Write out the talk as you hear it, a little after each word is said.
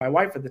My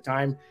wife at the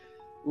time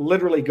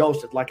literally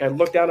ghosted. Like I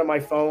looked down at my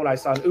phone, I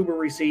saw an Uber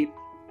receipt,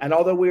 and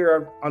although we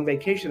were on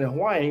vacation in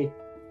Hawaii,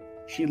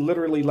 she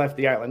literally left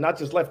the island. Not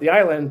just left the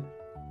island,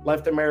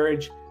 left the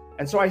marriage.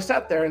 And so I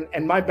sat there,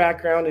 and my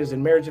background is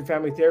in marriage and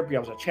family therapy. I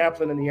was a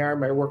chaplain in the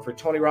Army. I worked for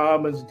Tony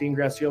Robbins, Dean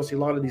Graziosi, a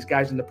lot of these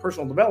guys in the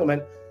personal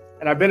development.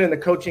 And I've been in the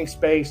coaching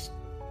space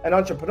and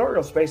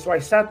entrepreneurial space. So I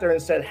sat there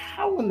and said,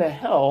 how in the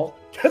hell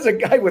does a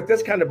guy with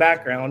this kind of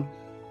background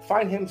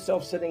find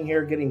himself sitting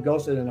here getting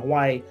ghosted in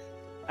Hawaii?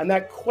 And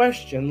that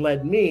question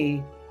led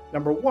me,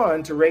 number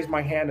one, to raise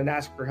my hand and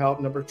ask for help.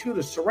 Number two,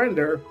 to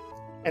surrender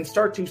and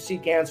start to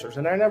seek answers.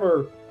 And I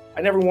never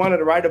wanted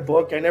to write a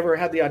book. I never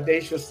had the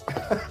audaciousness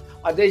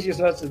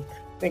to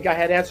think I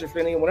had answers for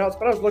anyone else,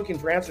 but I was looking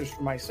for answers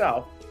for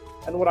myself.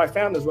 And what I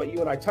found is what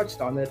you and I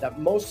touched on, that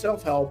most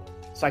self-help,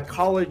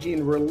 psychology,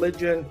 and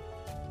religion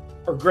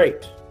are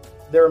great.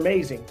 They're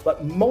amazing,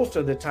 but most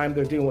of the time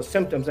they're dealing with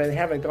symptoms and they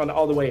haven't gone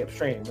all the way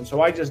upstream. And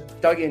so I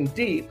just dug in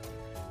deep,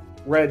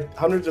 read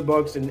hundreds of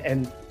books,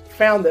 and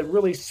found that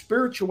really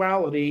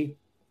spirituality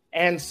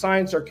and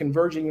science are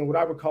converging in what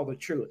I would call the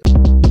truth.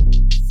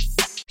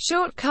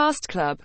 Shortcast Club.